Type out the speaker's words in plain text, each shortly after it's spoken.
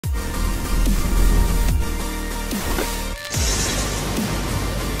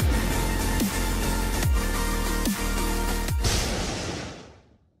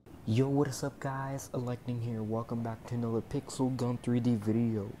Yo, what is up guys, Electing here, welcome back to another Pixel Gun 3D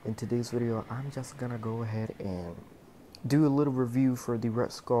video. In today's video, I'm just gonna go ahead and do a little review for the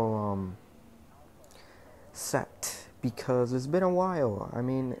Red Skull set, because it's been a while.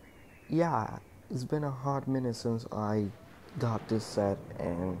 Yeah, it's been a hot minute since I got this set,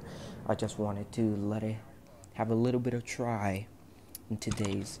 and I just wanted to let it have a little bit of try in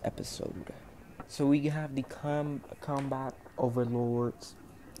today's episode. So we have the Combat Overlords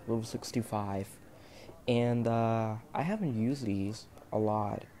level 65, and I haven't used these a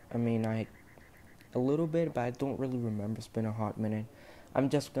lot. A little bit, but I don't really remember. It's been a hot minute. I'm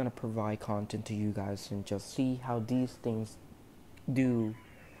just gonna provide content to you guys and just see how these things do,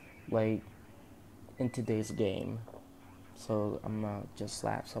 like, in today's game. So I'm gonna just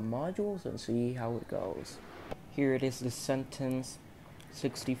slap some modules and see how it goes. Here it is, the Sentence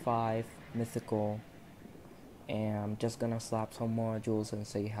 65 Mythical, and I'm just gonna slap some modules and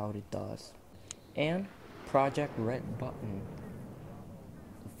see how it does. And Project Red Button,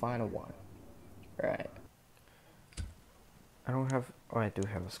 the final one. Alright. I do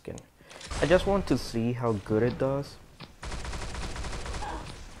have a skin. I just want to see how good it does.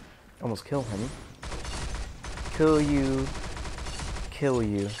 Almost kill him. Kill you. Kill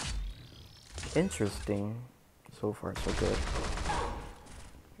you. Interesting. So far so good.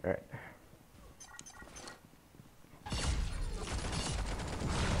 Alright.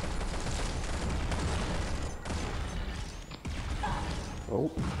 Oh,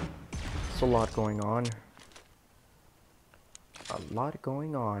 there's a lot going on. A lot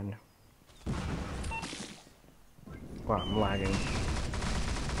going on. Wow, I'm lagging.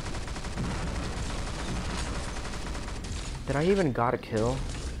 Did I even got a kill?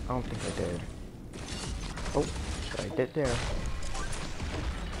 I don't think I did. Oh, but I did there.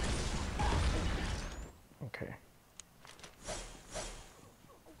 Okay.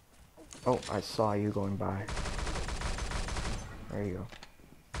 Oh, I saw you going by. There you go.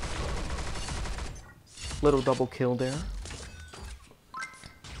 Little double kill there.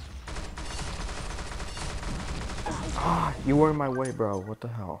 Ah, you were in my way, bro. What the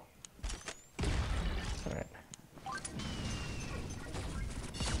hell? Alright.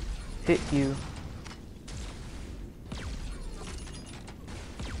 Hit you.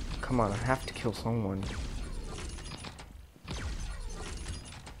 Come on, I have to kill someone.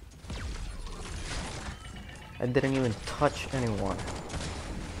 I didn't even touch anyone.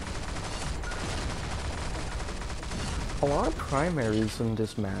 A lot of primaries in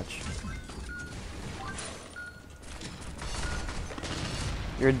this match.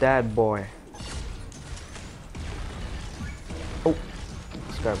 You're dead, boy. Oh,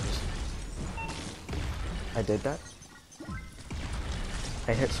 this guy was... I did that?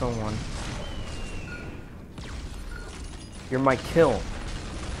 I hit someone. You're my kill.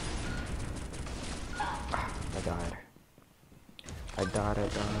 I died. I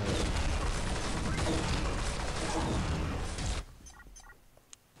died.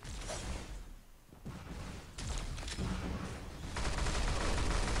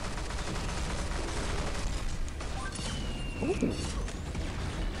 Ooh.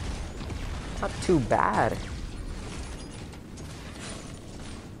 Not too bad.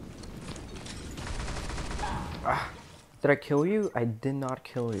 Did I kill you? I did not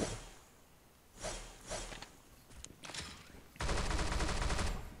kill you.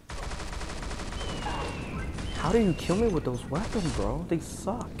 How do you kill me with those weapons, bro? They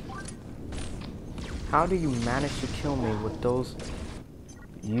suck. How do you manage to kill me with those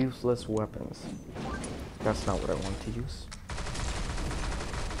useless weapons? That's not what I want to use.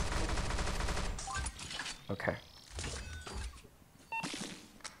 Okay.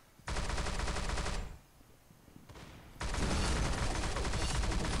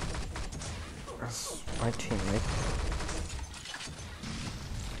 That's my teammate.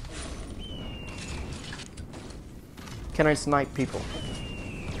 Can I snipe people?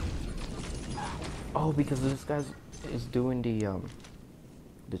 Oh, because this guy is doing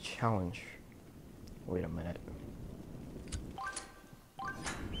the challenge. Wait a minute.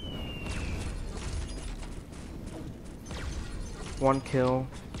 One kill.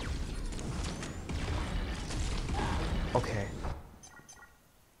 Okay.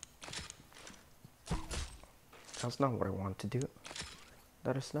 That's not what I want to do.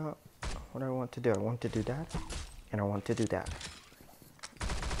 That is not what I want to do. I want to do that, and I want to do that.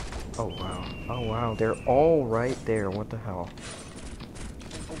 Oh wow. Oh wow, they're all right there. What the hell?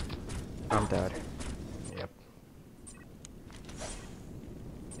 I'm dead. Yep.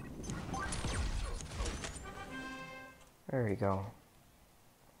 There you go.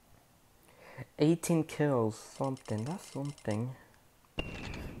 18 kills, something. That's something.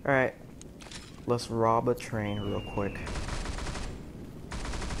 Alright, let's rob a train real quick.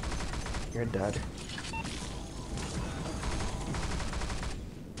 You're dead.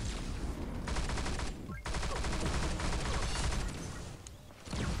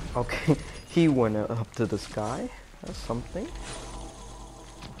 Okay, he went up to the sky. That's something.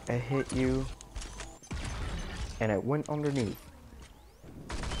 I hit you, and it went underneath.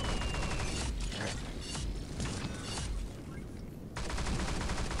 Right.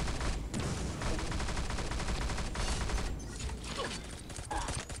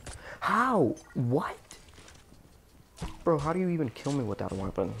 How? What? Bro, how do you even kill me with that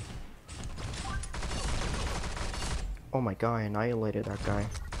weapon? Oh my god, I annihilated that guy.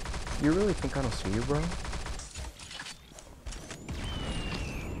 You really think I don't see you, bro?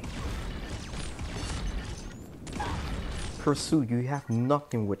 Pursue, you have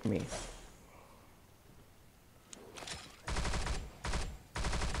nothing with me.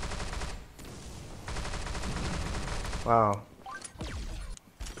 Wow.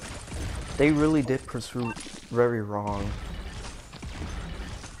 They really did pursue very wrong.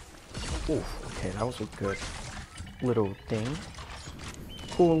 Oof, okay, that was a good little thing.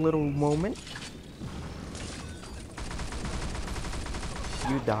 Cool little moment.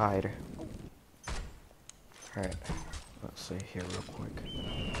 You died. Alright, let's see here real quick.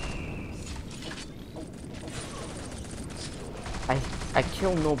 I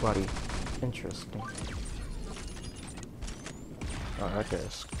killed nobody. Interesting. Oh, I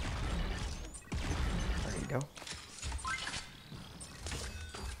guess. There you go.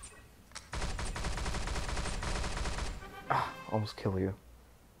 Ah, almost kill you.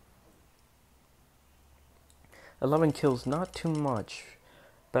 11 kills, not too much,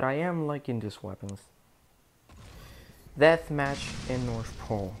 but I am liking this weapon. Deathmatch in North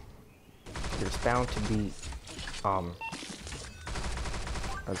Pole. There's bound to be,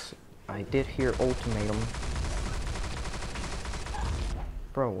 as I did hear ultimatum.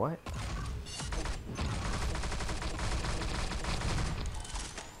 Bro, what?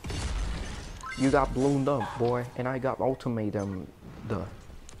 You got blown up, boy, and I got ultimatum. Duh.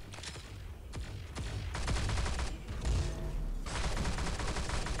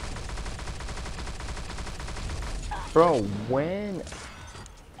 Bro, when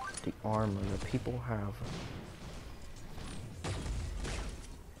the armor that people have.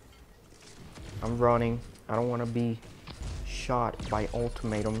 I'm running. I don't want to be shot by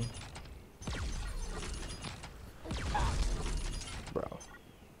ultimatum. Bro.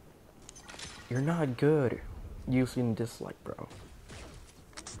 You're not good using dislike, bro.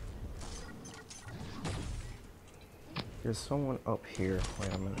 There's someone up here.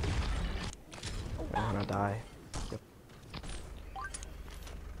 Wait a minute. I'm gonna die. Yep.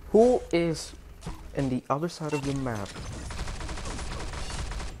 Who is in the other side of the map?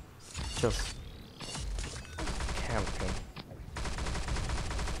 Just camping.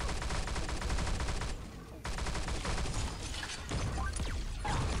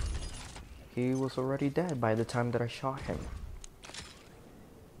 He was already dead by the time that I shot him.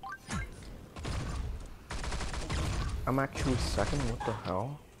 I'm actually second, what the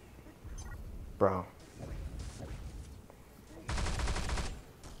hell? Bro.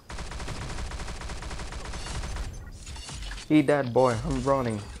 He dead, boy, I'm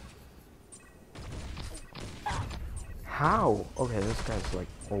running. How? Okay, this guy's like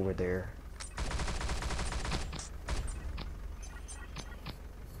over there.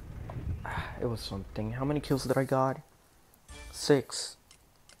 It was something. How many kills did I got? 6.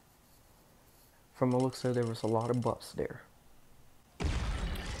 From the looks of it, there was a lot of buffs there.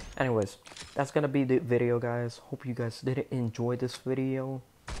 Anyways, that's gonna be the video, guys. Hope you guys did enjoy this video.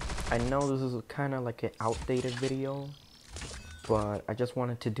 I know this is kind of like an outdated video, but I just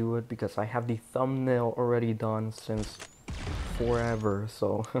wanted to do it because I have the thumbnail already done since forever.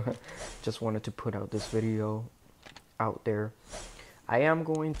 So just wanted to put out this video out there. I am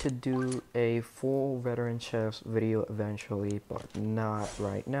going to do a full veteran chefs video eventually, but not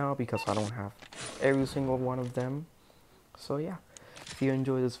right now because I don't have every single one of them. So yeah, if you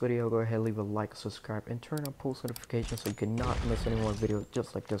enjoyed this video, go ahead, leave a like, subscribe, and turn on post notifications so you cannot miss any more videos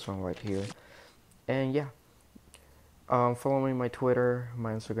just like this one right here. And yeah, follow me on my Twitter,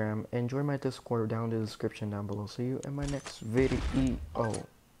 my Instagram, and join my Discord down in the description down below. See you in my next video.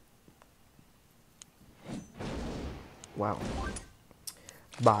 Wow.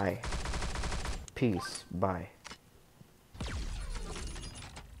 Bye. Peace. Bye.